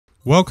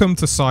Welcome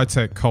to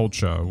SciTech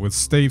Culture with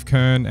Steve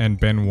Kern and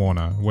Ben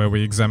Warner, where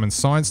we examine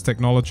science,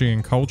 technology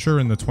and culture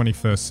in the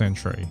 21st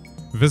century.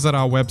 Visit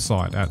our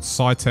website at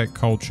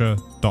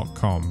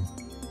scitechculture.com.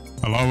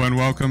 Hello and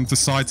welcome to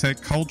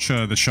SciTech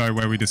Culture, the show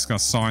where we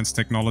discuss science,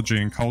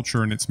 technology and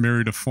culture in its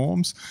myriad of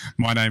forms.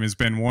 My name is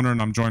Ben Warner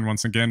and I'm joined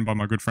once again by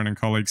my good friend and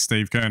colleague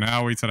Steve Kern.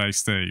 How are we today,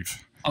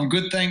 Steve? I'm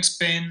good, thanks,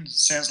 Ben.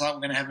 Sounds like we're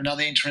going to have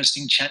another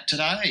interesting chat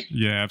today.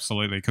 Yeah,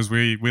 absolutely, because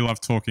we love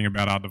talking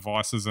about our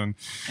devices, and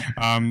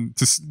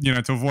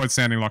to avoid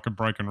sounding like a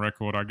broken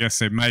record, I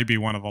guess it may be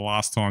one of the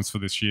last times for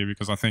this year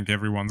because I think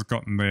everyone's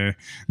gotten their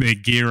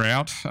gear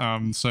out,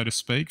 so to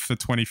speak, for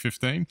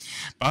 2015.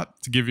 But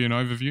to give you an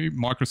overview,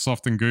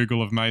 Microsoft and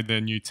Google have made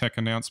their new tech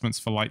announcements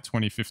for late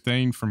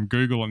 2015. From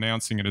Google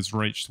announcing it has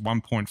reached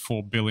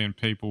 1.4 billion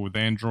people with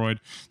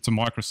Android, to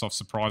Microsoft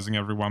surprising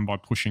everyone by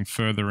pushing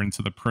further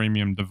into the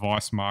premium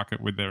device market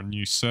with their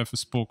new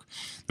Surface Book.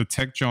 The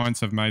tech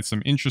giants have made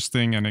some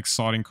interesting and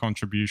exciting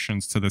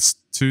contributions to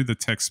the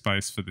tech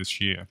space for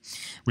this year,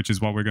 which is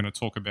what we're going to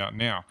talk about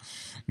now.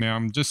 Now,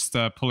 I'm just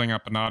pulling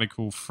up an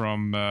article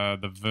from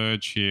The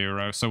Verge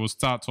here. So we'll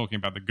start talking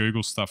about the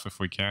Google stuff if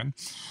we can,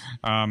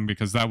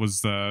 because that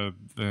was the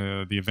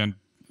event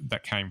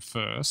that came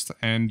first.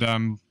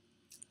 And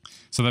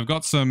so they've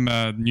got some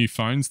new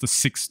phones, the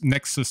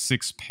Nexus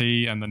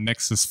 6P and the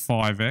Nexus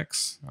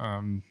 5X.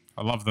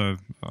 I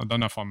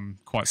don't know if I'm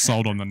quite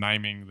sold on the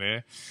naming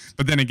there.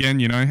 But then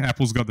again,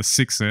 Apple's got the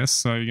 6S,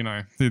 so,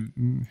 who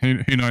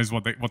knows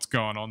what's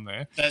going on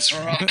there. That's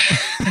right.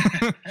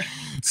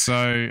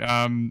 So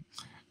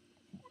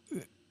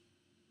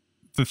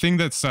the thing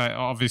that's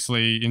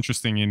obviously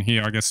interesting in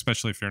here, I guess,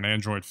 especially if you're an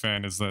Android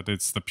fan, is that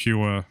it's the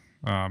pure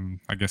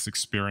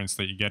experience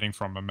that you're getting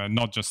from them. And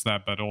not just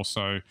that, but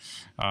also,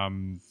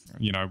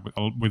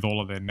 with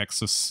all of their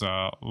Nexus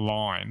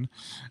line,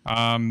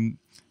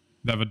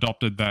 they've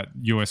adopted that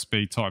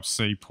USB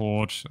Type-C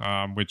port,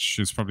 which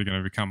is probably going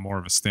to become more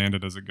of a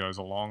standard as it goes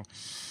along.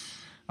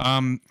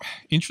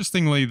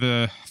 Interestingly,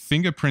 the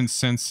fingerprint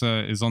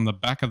sensor is on the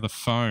back of the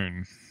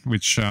phone,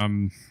 which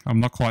I'm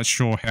not quite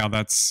sure how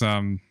that's...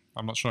 I'm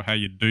not sure how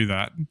you do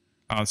that.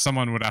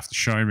 Someone would have to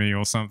show me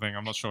or something.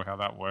 I'm not sure how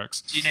that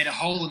works. Do you need a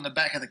hole in the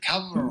back of the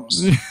cover or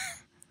something?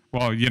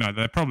 Well,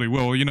 they probably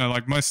will.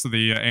 Like most of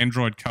the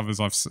Android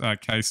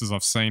cases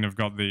I've seen have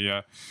got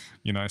the,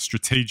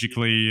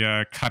 strategically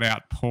cut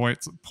out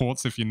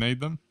ports if you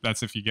need them.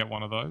 That's if you get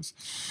one of those.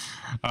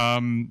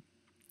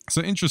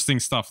 So interesting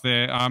stuff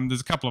there.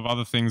 There's a couple of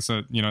other things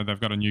that, they've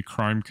got a new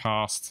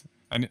Chromecast.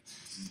 And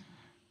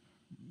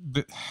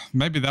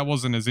maybe that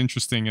wasn't as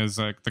interesting as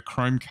the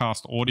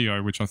Chromecast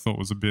audio, which I thought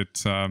was a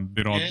bit odd.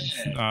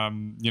 Yeah.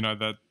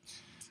 That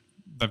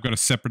they've got a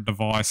separate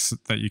device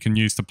that you can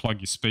use to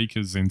plug your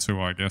speakers into,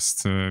 I guess,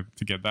 to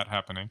get that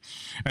happening.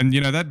 And,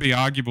 that'd be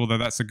arguable that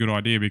that's a good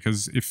idea,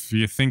 because if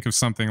you think of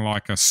something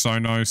like a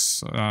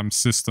Sonos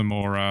system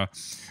or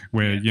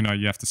where,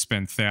 you have to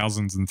spend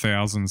thousands and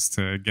thousands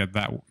to get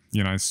that,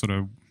 sort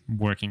of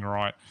working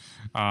right,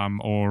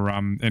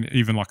 and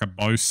even like a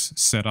Bose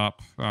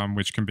setup,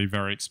 which can be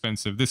very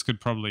expensive. This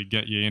could probably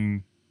get you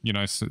in,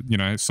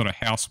 sort of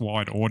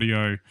house-wide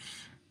audio,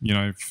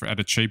 at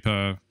a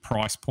cheaper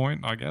price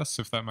point, I guess,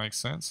 if that makes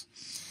sense.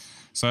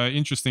 So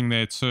interesting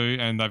there too.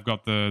 And they've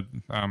got the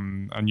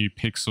a new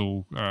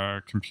Pixel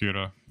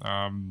computer.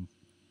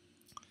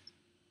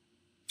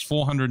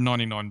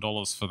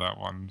 $499 for that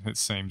one, it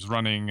seems,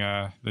 running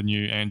the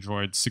new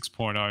Android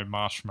 6.0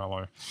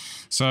 Marshmallow.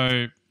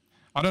 So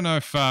I don't know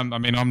if, I'm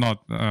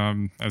not,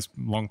 as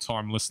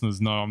long-time listeners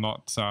know, I'm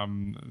not so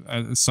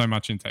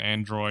much into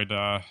Android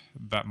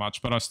that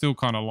much, but I still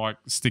kind of like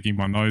sticking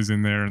my nose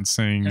in there and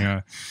seeing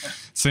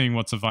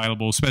what's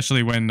available,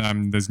 especially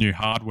when there's new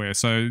hardware.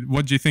 So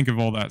what do you think of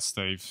all that,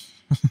 Steve?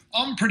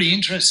 I'm pretty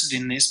interested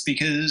in this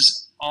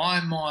because I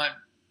might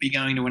be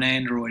going to an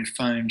Android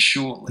phone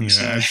shortly.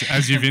 Yeah, so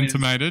as you've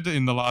intimated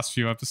in the last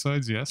few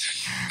episodes,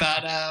 yes.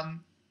 But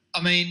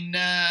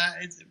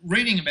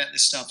reading about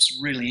this stuff's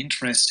really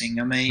interesting.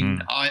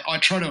 I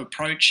try to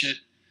approach it,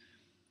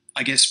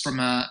 I guess, from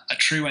a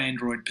true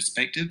Android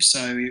perspective.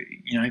 So,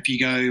 if you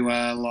go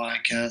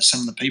like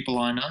some of the people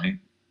I know,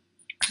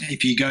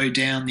 if you go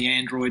down the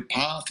Android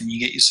path and you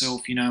get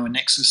yourself, a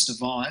Nexus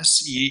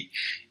device,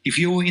 if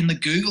you're in the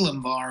Google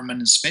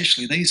environment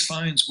especially, these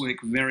phones work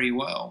very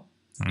well,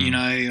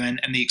 and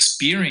the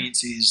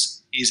experience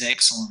is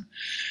excellent.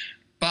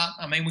 But,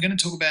 we're going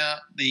to talk about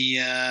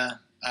the...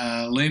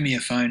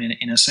 Lumia phone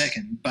in a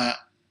second, but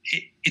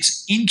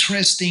it's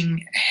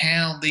interesting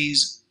how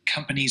these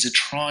companies are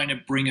trying to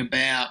bring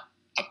about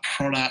a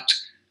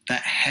product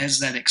that has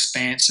that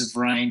expansive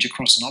range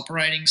across an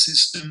operating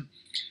system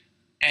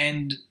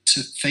and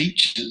to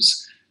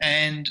features.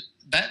 And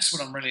that's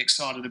what I'm really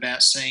excited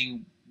about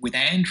seeing with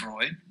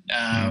Android,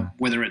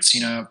 whether it's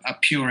a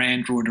pure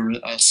Android or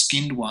a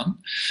skinned one,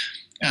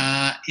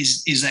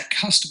 is that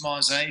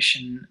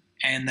customization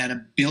and that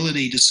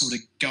ability to sort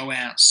of go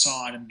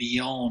outside and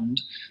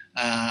beyond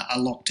a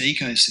locked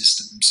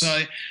ecosystem.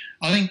 So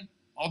I think,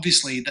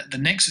 obviously, that the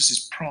Nexus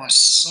is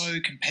priced so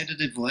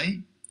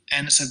competitively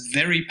and it's a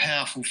very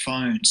powerful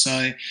phone.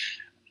 So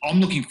I'm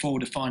looking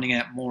forward to finding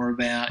out more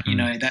about,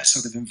 that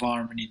sort of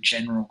environment in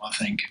general, I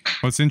think.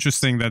 Well, it's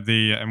interesting that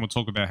and we'll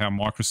talk about how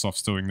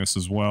Microsoft's doing this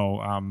as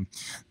well,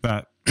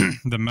 that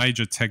the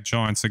major tech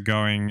giants are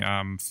going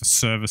for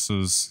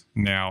services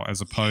now as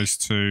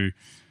opposed to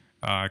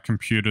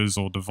computers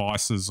or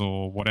devices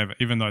or whatever,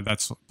 even though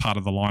that's part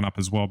of the lineup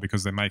as well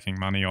because they're making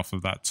money off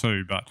of that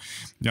too. But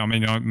I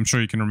mean, I'm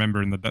sure you can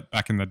remember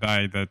back in the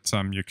day that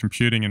your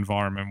computing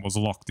environment was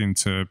locked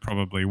into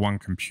probably one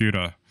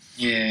computer.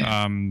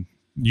 Yeah.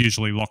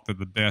 Usually locked at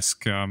the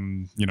desk,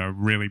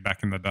 really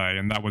back in the day,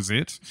 and that was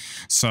it.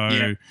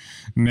 So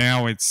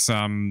now it's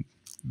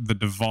the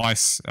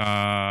device,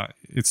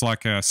 it's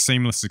like a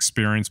seamless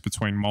experience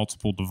between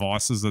multiple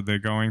devices that they're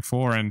going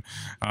for. And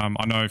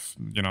I know,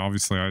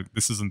 obviously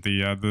this isn't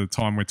the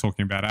time we're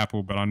talking about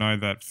Apple, but I know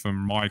that from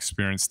my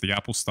experience, the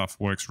Apple stuff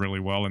works really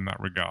well in that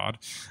regard.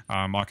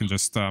 I can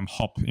just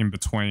hop in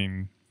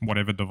between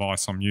whatever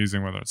device I'm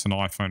using, whether it's an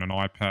iPhone, an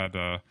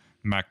iPad,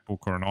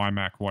 MacBook or an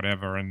iMac,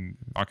 whatever, and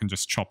I can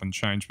just chop and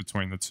change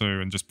between the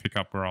two and just pick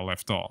up where I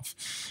left off.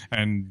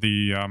 And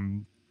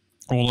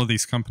all of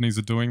these companies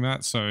are doing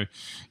that. So,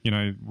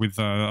 with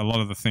a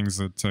lot of the things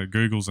that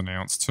Google's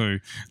announced too,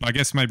 I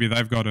guess maybe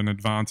they've got an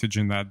advantage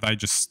in that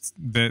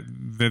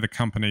they're the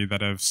company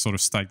that have sort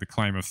of staked the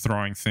claim of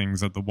throwing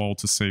things at the wall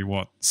to see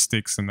what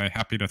sticks, and they're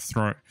happy to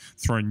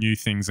throw new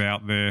things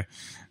out there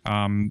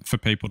for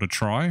people to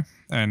try.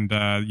 And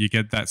you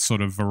get that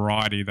sort of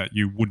variety that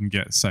you wouldn't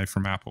get, say,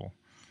 from Apple.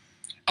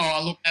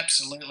 Oh, look,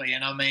 absolutely.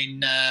 And I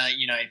mean,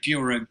 if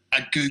you're a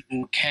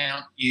Google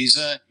account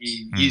user,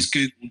 you use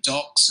Google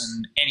Docs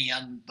and any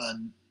other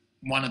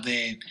one of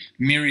their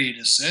myriad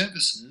of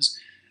services,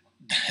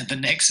 the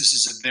Nexus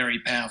is a very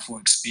powerful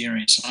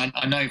experience.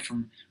 I know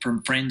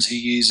from friends who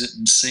use it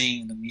and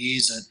seeing them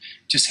use it,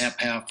 just how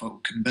powerful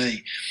it can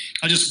be.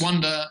 I just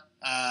wonder,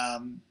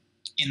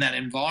 in that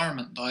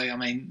environment, though, I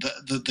mean,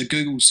 the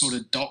Google sort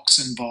of Docs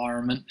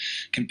environment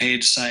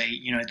compared to, say,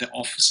 the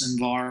Office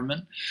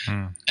environment.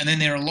 And then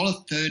there are a lot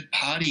of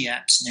third-party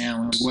apps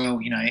now as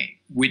well,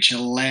 which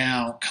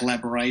allow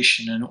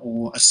collaboration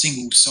or a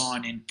single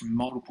sign-in from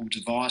multiple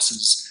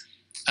devices.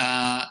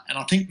 And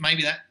I think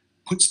maybe that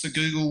puts the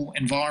Google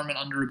environment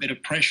under a bit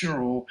of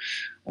pressure or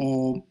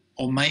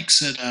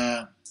makes it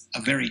a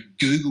very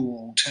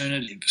Google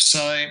alternative. So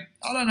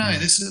I don't know.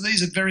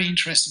 These are very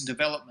interesting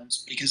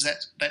developments because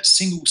that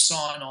single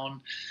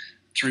sign-on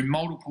through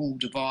multiple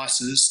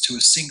devices to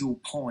a single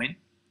point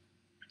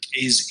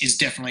is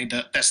definitely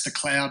that's the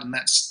cloud, and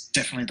that's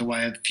definitely the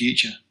way of the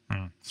future.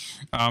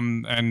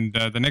 And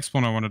the next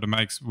point I wanted to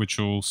make, which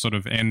will sort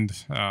of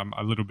end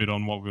a little bit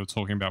on what we were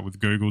talking about with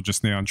Google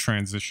just now and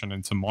transition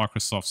into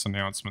Microsoft's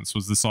announcements,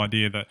 was this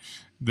idea that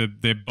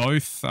they're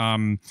both,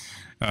 and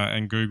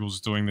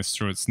Google's doing this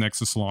through its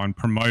Nexus line,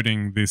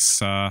 promoting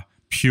this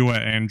pure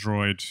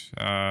Android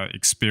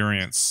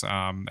experience.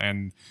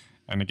 And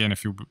again,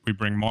 if we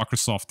bring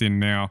Microsoft in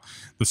now,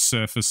 the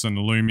Surface and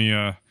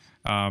Lumia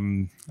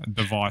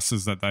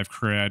devices that they've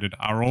created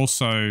are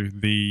also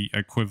the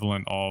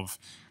equivalent of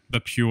the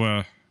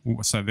pure,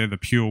 so they're the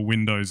pure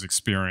Windows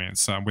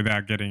experience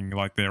without getting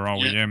like their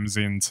OEMs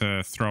in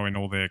to throw in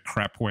all their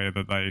crapware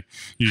that they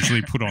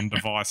usually put on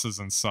devices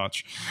and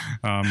such,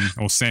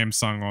 or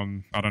Samsung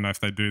on, I don't know if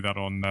they do that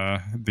on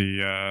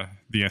the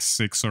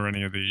S6 or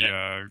any of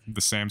the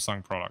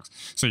Samsung products.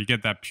 So you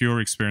get that pure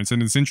experience,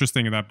 and it's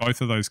interesting that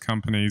both of those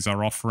companies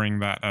are offering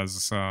that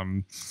as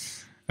an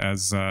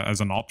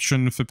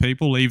option for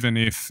people, even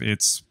if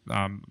it's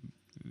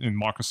in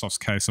Microsoft's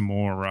case a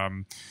more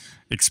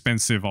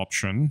expensive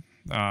option,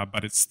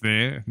 but it's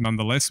there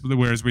nonetheless,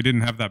 whereas we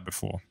didn't have that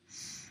before.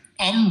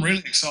 I'm really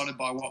excited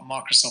by what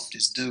Microsoft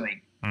is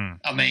doing.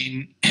 I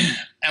mean,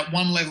 at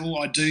one level,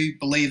 I do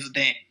believe that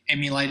they're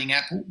emulating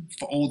Apple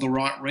for all the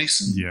right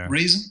reasons.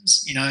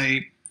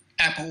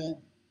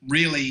 Apple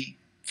really,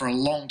 for a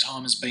long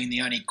time, has been the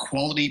only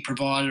quality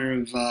provider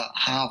of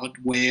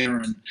hardware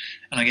and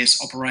I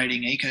guess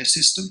operating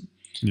ecosystem.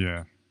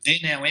 Yeah. They're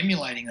now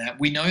emulating that.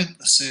 We know that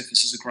the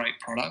Surface is a great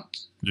product,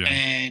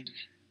 and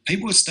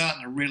people are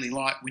starting to really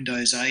like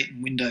Windows 8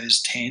 and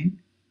Windows 10.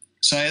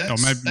 So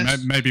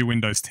maybe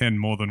Windows 10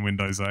 more than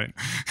Windows 8.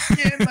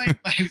 Yeah,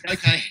 maybe.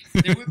 Okay.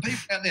 There were people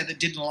out there that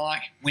didn't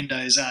like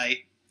Windows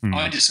 8.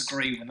 I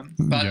disagree with them.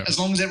 But as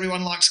long as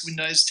everyone likes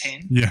Windows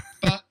 10. Yeah.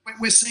 But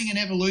we're seeing an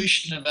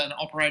evolution of an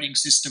operating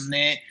system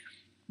there.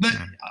 But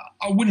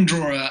I wouldn't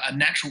draw a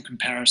natural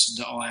comparison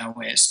to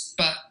iOS.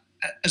 But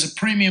as a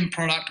premium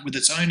product with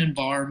its own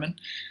environment,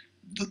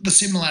 the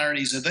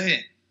similarities are there.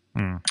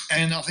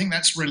 And I think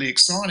that's really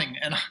exciting.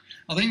 And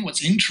I think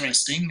what's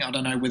interesting, I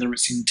don't know whether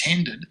it's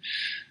intended,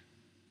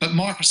 but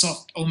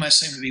Microsoft almost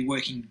seemed to be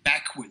working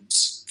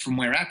backwards from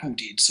where Apple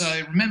did.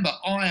 So remember,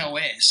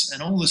 iOS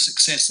and all the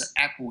success that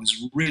Apple has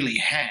really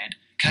had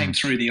came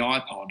through the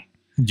iPod.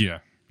 Yeah.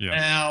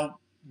 Now,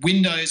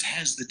 Windows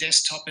has the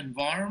desktop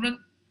environment,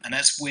 and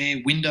that's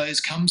where Windows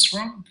comes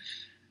from.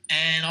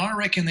 And I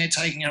reckon they're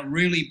taking a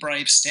really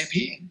brave step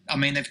here. I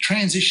mean, they've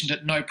transitioned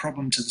it no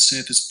problem to the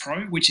Surface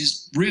Pro, which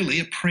is really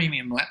a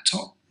premium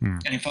laptop.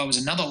 And if I was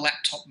another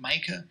laptop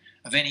maker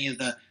of any of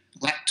the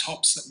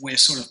laptops that we're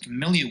sort of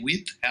familiar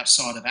with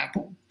outside of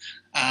Apple,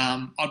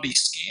 I'd be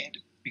scared,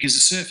 because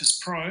the Surface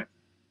Pro,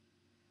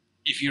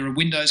 if you're a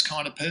Windows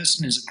kind of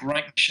person, is a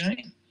great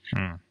machine.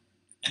 And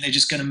they're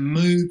just going to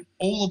move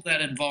all of that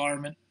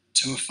environment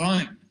to a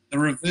phone, the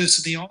reverse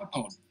of the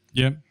iPod.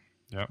 Yep.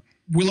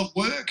 Will it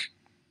work?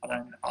 I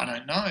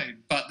don't know,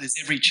 but there's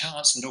every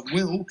chance that it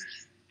will.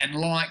 And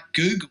like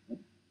Google,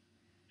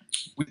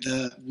 with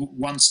the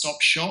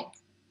one-stop shop,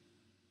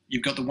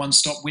 you've got the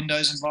one-stop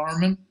Windows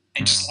environment,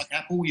 and just like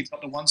Apple, you've got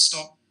the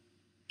one-stop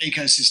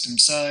ecosystem.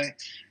 So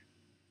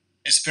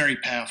it's very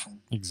powerful,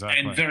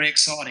 and very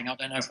exciting. I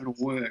don't know if it'll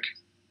work.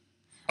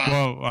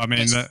 Well, I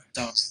mean,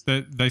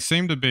 they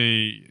seem to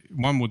be,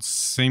 one would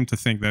seem to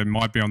think they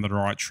might be on the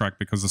right track,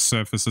 because the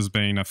Surface has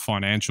been a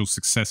financial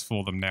success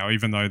for them now,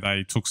 even though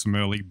they took some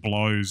early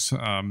blows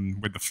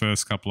with the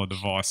first couple of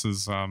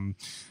devices.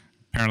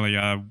 Apparently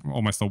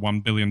almost a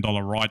 $1 billion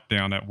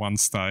write-down at one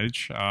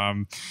stage.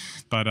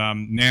 But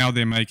now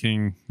they're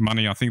making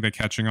money. I think they're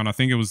catching on. I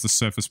think it was the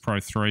Surface Pro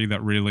 3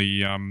 that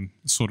really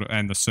sort of,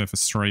 and the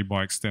Surface 3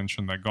 by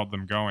extension, that got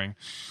them going.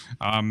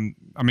 I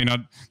mean, I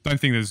don't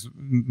think there's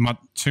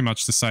too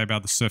much to say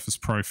about the Surface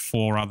Pro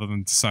 4 other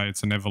than to say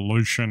it's an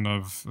evolution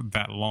of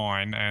that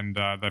line, and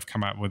they've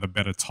come out with a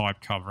better type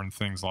cover and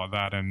things like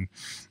that. And,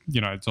 you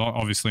know, it's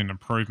obviously an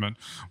improvement.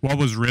 What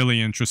was really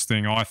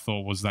interesting, I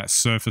thought, was that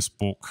Surface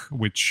Book,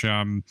 which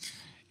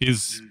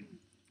is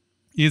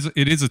a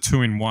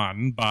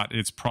 2-in-1, but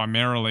it's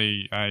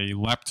primarily a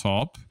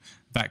laptop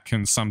that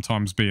can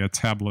sometimes be a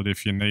tablet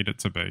if you need it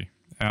to be.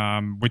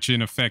 Which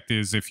in effect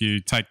is, if you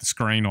take the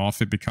screen off,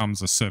 it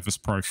becomes a Surface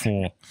Pro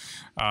 4.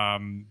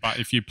 But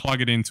if you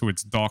plug it into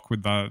its dock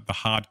with the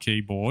hard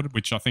keyboard,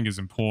 which I think is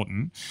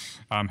important,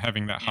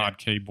 having that hard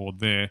keyboard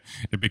there,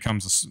 it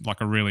becomes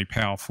like a really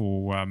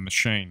powerful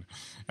machine.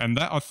 And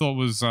that, I thought,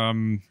 was a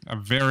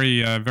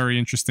very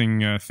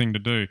interesting thing to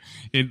do.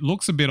 It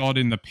looks a bit odd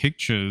in the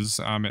pictures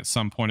at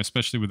some point,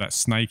 especially with that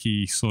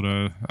snaky sort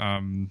of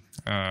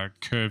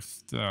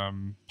curved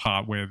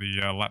part where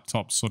the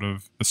laptop sort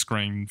of, the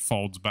screen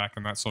folds back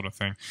and that sort of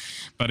thing.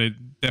 But it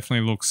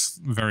definitely looks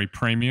very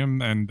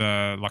premium and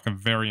like a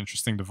very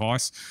interesting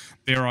device.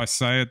 Dare I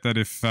say it, that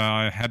if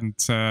I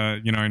hadn't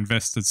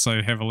invested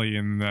so heavily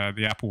in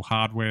the Apple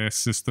hardware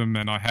system,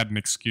 and I had an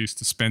excuse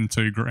to spend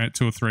 $2 or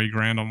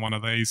 $3 on one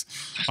of these,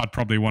 I'd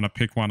probably want to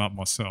pick one up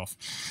myself.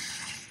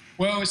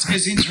 Well,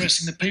 it's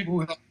interesting. The people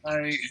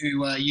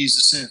who use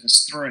the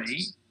Surface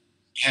 3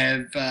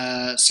 have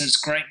said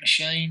it's a great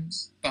machine,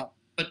 but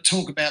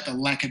talk about the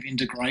lack of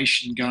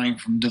integration going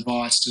from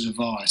device to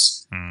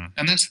device.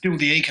 And that's still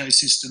the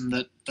ecosystem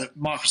that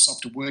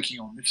Microsoft are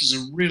working on. This is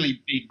a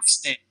really big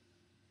step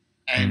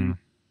and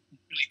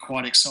really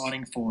quite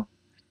exciting for them.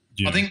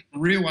 Yeah. I think the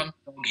real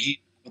underdog here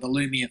are the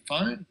Lumia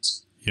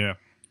phones. Yeah.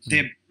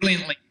 They're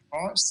brilliantly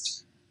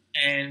priced,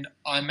 and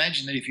I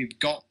imagine that if you've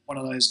got one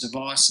of those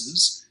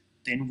devices,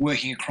 then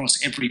working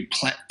across every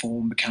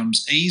platform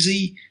becomes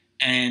easy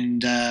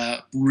and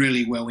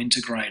really well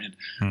integrated.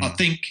 I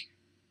think,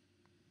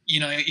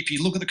 if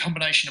you look at the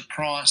combination of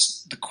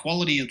price, the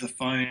quality of the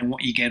phone and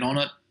what you get on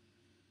it,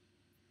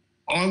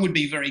 I would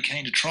be very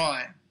keen to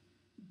try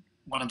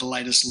one of the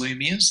latest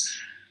Lumias,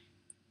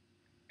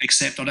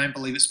 except I don't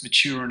believe it's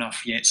mature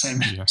enough yet. So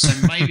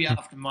maybe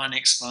after my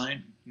next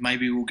phone,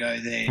 maybe we'll go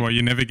there. Well,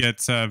 you never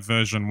get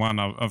version 1,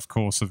 of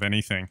course, of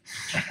anything.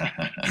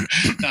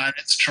 No,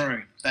 that's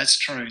true. That's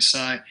true.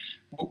 So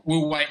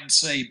we'll wait and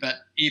see. But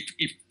if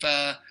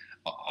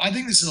I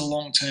think this is a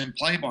long-term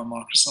play by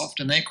Microsoft,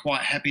 and they're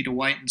quite happy to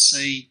wait and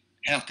see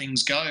how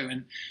things go.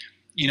 And,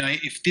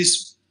 if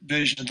this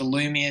version of the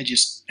Lumia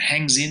just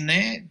hangs in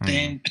there,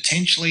 then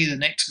potentially the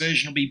next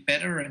version will be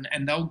better,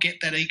 and they'll get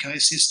that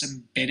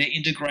ecosystem better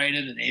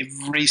integrated at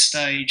every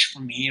stage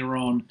from here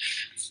on.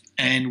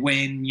 And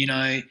when,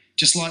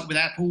 just like with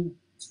Apple,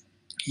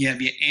 you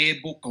have your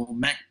AirBook or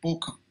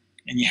MacBook,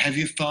 and you have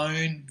your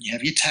phone, you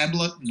have your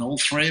tablet, and all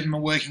three of them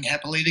are working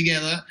happily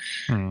together.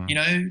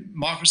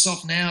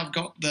 Microsoft now have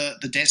got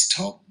the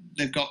desktop,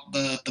 they've got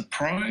the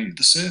Pro,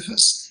 the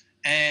Surface,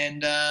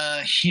 and,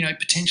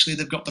 potentially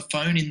they've got the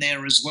phone in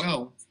there as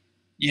well.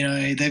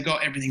 They've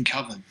got everything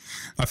covered.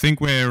 I think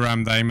where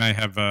they may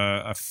have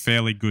a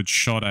fairly good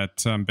shot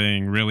at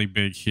being really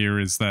big here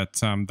is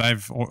that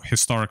they've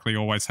historically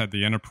always had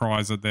the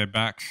enterprise at their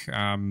back,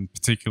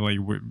 particularly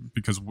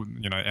because,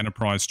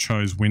 enterprise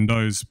chose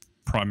Windows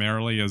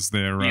primarily as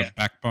their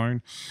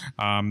backbone.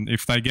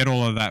 If they get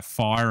all of that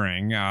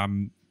firing,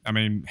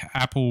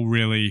 Apple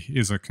really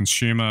is a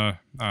consumer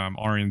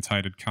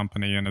orientated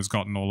company and has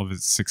gotten all of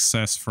its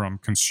success from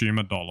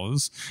consumer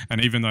dollars. And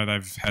even though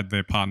they've had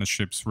their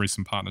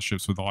recent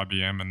partnerships with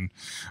IBM and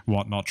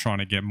whatnot, trying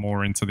to get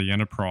more into the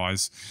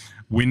enterprise,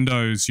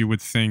 Windows, you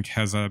would think,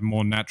 has a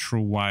more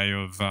natural way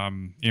of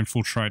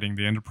infiltrating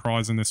the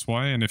enterprise in this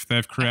way. And if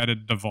they've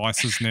created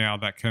devices now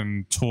that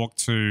can talk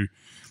to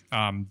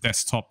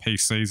desktop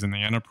PCs in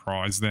the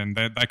enterprise, then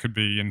they could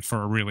be in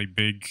for a really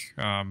big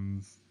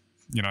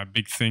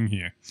big thing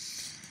here.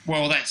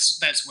 Well,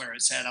 that's where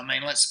it's at. I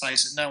mean, let's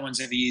face it, no one's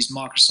ever used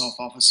Microsoft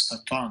Office for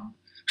fun.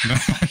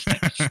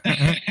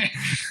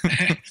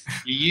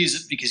 You use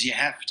it because you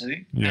have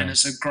to, and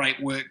it's a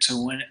great work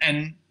tool.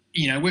 And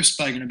you know, we've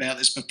spoken about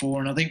this before,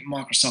 and I think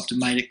Microsoft have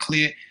made it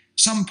clear. At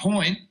some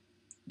point,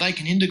 they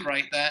can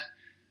integrate that,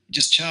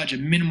 just charge a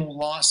minimal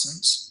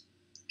license,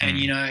 and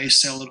you know,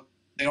 sell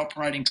the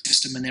operating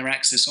system and their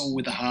access all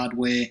with the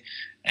hardware.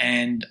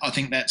 And I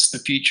think that's the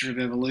future of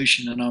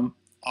evolution. And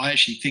I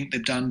actually think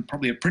they've done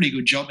probably a pretty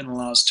good job in the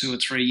last 2 or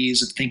 3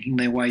 years of thinking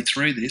their way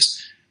through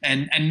this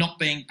and not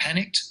being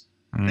panicked.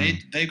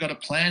 They've got a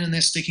plan and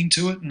they're sticking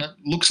to it, and it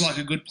looks like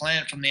a good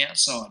plan from the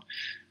outside.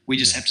 We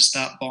just have to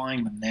start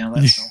buying them now.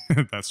 That's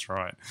all. That's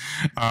right.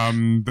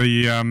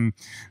 The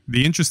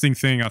interesting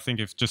thing, I think,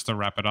 if just to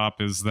wrap it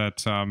up, is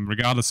that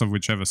regardless of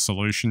whichever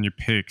solution you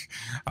pick,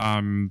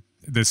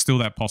 there's still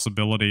that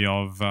possibility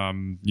of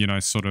you know,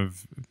 sort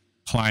of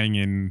playing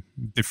in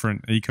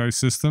different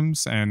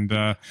ecosystems, and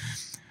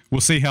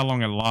we'll see how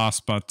long it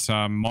lasts. But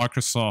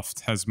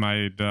Microsoft has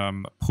made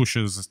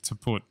pushes to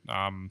put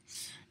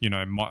you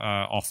know,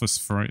 Office,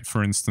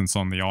 for instance,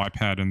 on the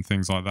iPad and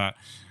things like that.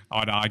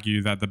 I'd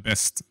argue that the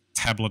best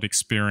tablet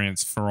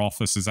experience for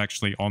Office is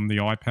actually on the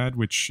iPad,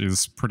 which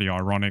is pretty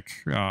ironic,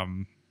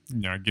 you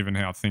know, given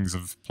how things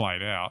have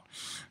played out.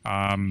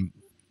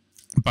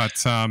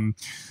 But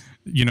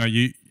you know,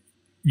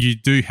 you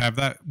do have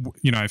that.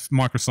 You know, if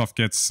Microsoft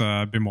gets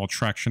a bit more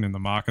traction in the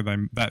market,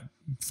 that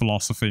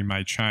philosophy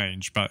may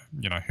change, but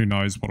you know, who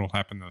knows what will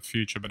happen in the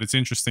future. But it's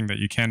interesting that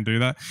you can do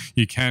that.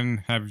 You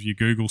can have your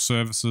Google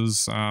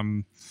services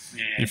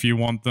if you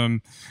want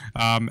them.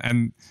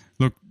 And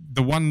look,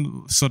 the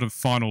one sort of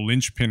final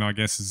linchpin, I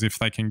guess, is if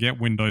they can get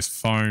Windows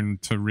Phone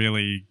to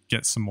really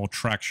get some more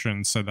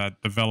traction so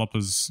that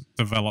developers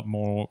develop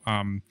more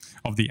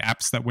of the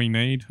apps that we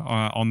need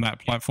on that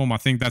platform. I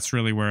think that's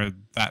really where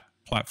that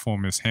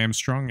platform is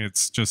hamstrung.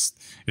 It's just,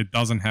 it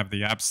doesn't have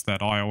the apps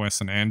that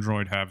iOS and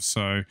Android have.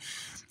 So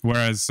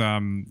whereas you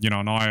know,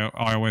 on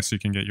iOS you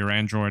can get your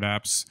Android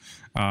apps,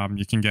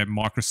 you can get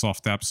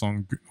Microsoft apps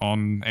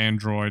on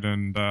Android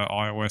and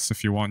iOS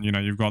if you want. You know,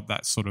 you've got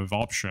that sort of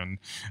option.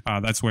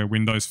 That's where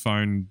Windows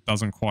Phone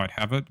doesn't quite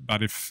have it.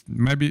 But if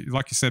maybe,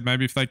 like you said,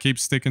 maybe if they keep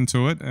sticking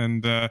to it,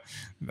 and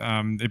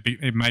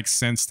it makes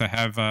sense to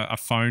have a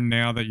phone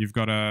now that you've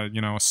got a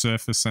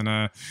Surface and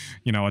a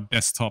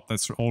desktop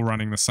that's all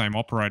running the same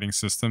operating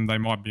system, they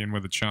might be in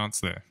with a chance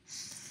there.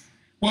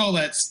 Well,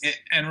 that's it.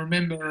 And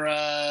remember,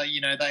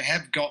 you know, they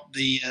have got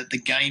the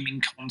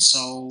gaming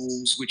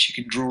consoles, which you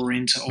can draw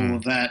into all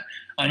of that.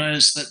 I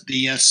noticed that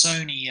the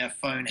Sony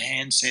phone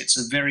handsets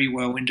are very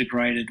well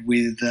integrated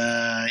with,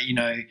 you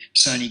know,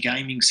 Sony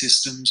gaming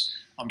systems.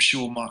 I'm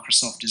sure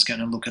Microsoft is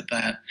going to look at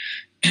that.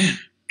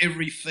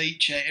 Every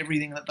feature,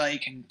 everything that they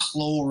can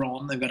claw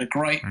on, they've got a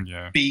great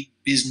big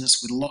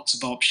business with lots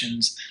of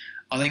options.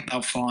 I think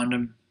they'll find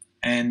them.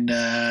 And,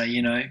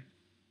 you know,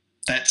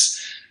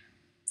 that's...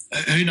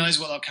 Who knows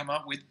what they'll come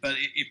up with, but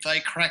if they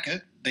crack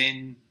it,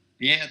 then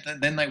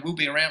then they will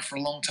be around for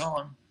a long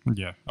time.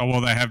 Yeah. Oh, well,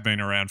 they have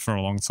been around for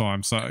a long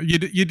time, so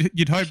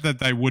you'd hope that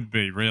they would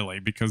be, really,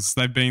 because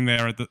they've been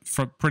there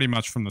pretty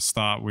much from the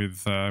start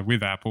with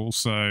Apple.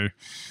 So,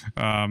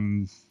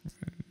 and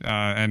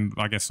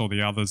I guess all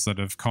the others that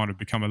have kind of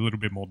become a little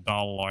bit more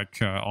dull, like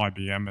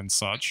IBM and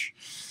such.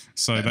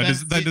 So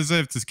they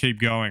deserve to keep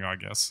going, I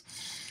guess.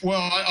 Well,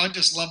 I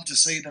just love to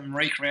see them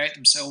recreate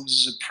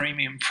themselves as a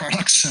premium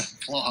product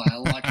supplier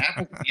like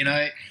Apple. You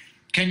know,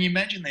 can you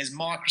imagine? There's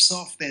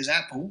Microsoft, there's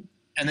Apple,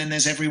 and then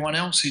there's everyone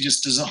else who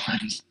just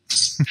designs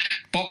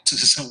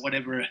boxes or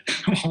whatever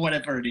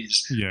it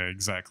is. Yeah,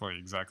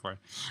 exactly. All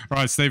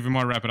right, Steve, we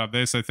might wrap it up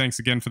there. So thanks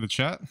again for the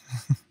chat.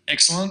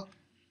 Excellent.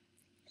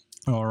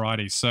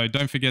 Alrighty, so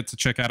don't forget to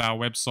check out our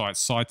website,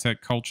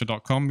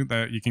 scitechculture.com.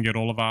 You can get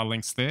all of our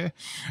links there.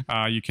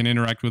 You can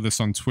interact with us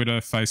on Twitter,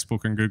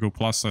 Facebook, and Google+.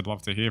 I'd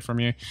love to hear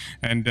from you.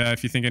 And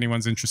if you think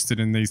anyone's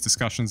interested in these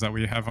discussions that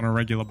we have on a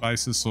regular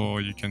basis,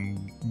 or you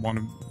can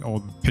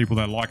or people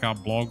that like our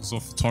blogs or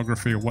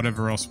photography or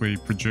whatever else we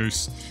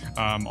produce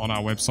on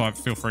our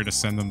website, feel free to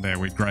send them there.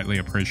 We'd greatly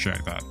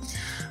appreciate that.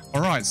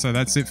 All right, so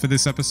that's it for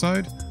this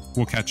episode.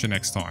 We'll catch you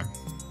next time.